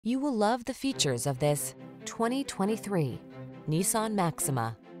You will love the features of this 2023 Nissan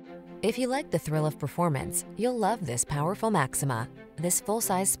Maxima. If you like the thrill of performance, you'll love this powerful Maxima. This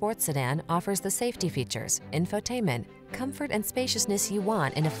full-size sports sedan offers the safety features, infotainment, comfort and spaciousness you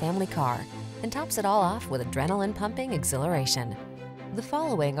want in a family car, and tops it all off with adrenaline-pumping exhilaration. The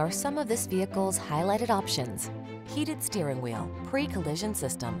following are some of this vehicle's highlighted options: heated steering wheel, pre-collision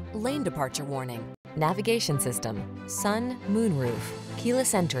system, lane departure warning, navigation system, sun, moonroof,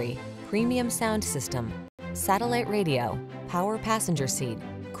 keyless entry, premium sound system, satellite radio, power passenger seat,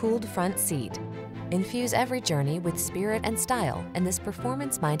 cooled front seat. Infuse every journey with spirit and style in this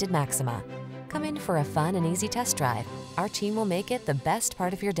performance-minded Maxima. Come in for a fun and easy test drive. Our team will make it the best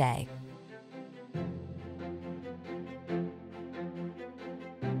part of your day.